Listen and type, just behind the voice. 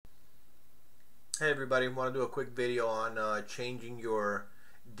Hey everybody, want to do a quick video on changing your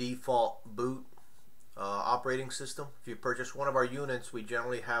default boot operating system. If you purchase one of our units, we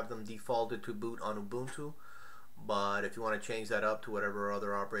generally have them defaulted to boot on Ubuntu, but if you want to change that up to whatever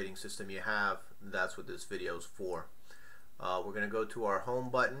other operating system you have, that's what this video is for. We're going to go to our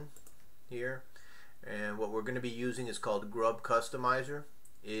home button here, and what we're going to be using is called Grub Customizer.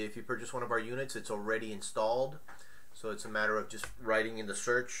 If you purchase one of our units, it's already installed. So it's a matter of just writing in the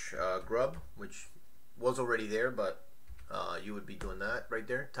search grub, which was already there, but you would be doing that right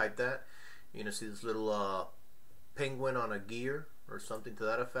there. Type that. You're going to see this little penguin on a gear or something to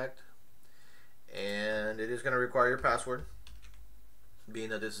that effect. And it is going to require your password, being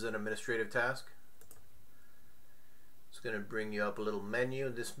that this is an administrative task. It's going to bring you up a little menu.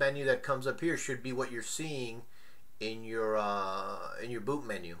 This menu that comes up here should be what you're seeing in your boot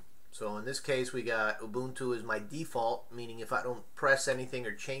menu. So in this case, we got Ubuntu is my default, meaning if I don't press anything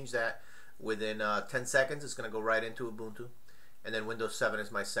or change that within 10 seconds, it's going to go right into Ubuntu. And then Windows 7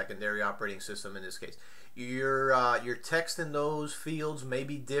 is my secondary operating system in this case. Your text in those fields may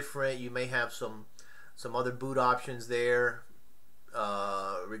be different. You may have some other boot options there,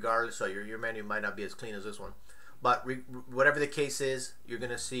 regardless. So your menu might not be as clean as this one. But whatever the case is, you're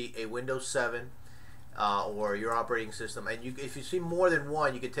going to see a Windows 7. Or your operating system, and if you see more than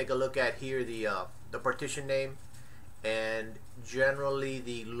one, you can take a look at here the partition name, and generally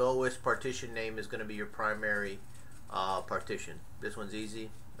the lowest partition name is going to be your primary partition. This one's easy.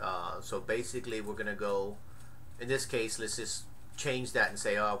 So basically we're going to go, in this case, let's just change that and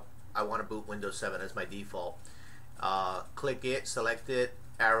say, oh, I want to boot Windows 7 as my default. Click it, select it,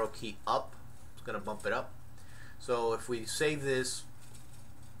 arrow key up. It's going to bump it up. So if we save this,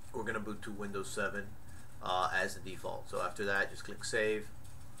 we're going to boot to Windows 7 as the default. So after that, just click save,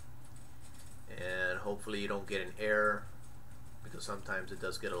 and hopefully you don't get an error, because sometimes it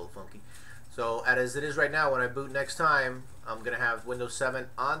does get a little funky. So as it is right now, when I boot next time, I'm going to have Windows 7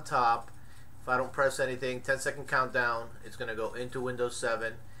 on top. If I don't press anything, 10-second countdown, it's going to go into Windows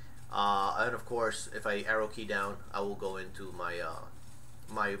 7, and of course if I arrow key down, I will go into my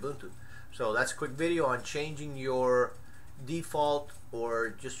my Ubuntu. So that's a quick video on changing your default or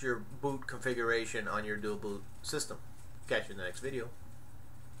just your boot configuration on your dual boot system. Catch you in the next video.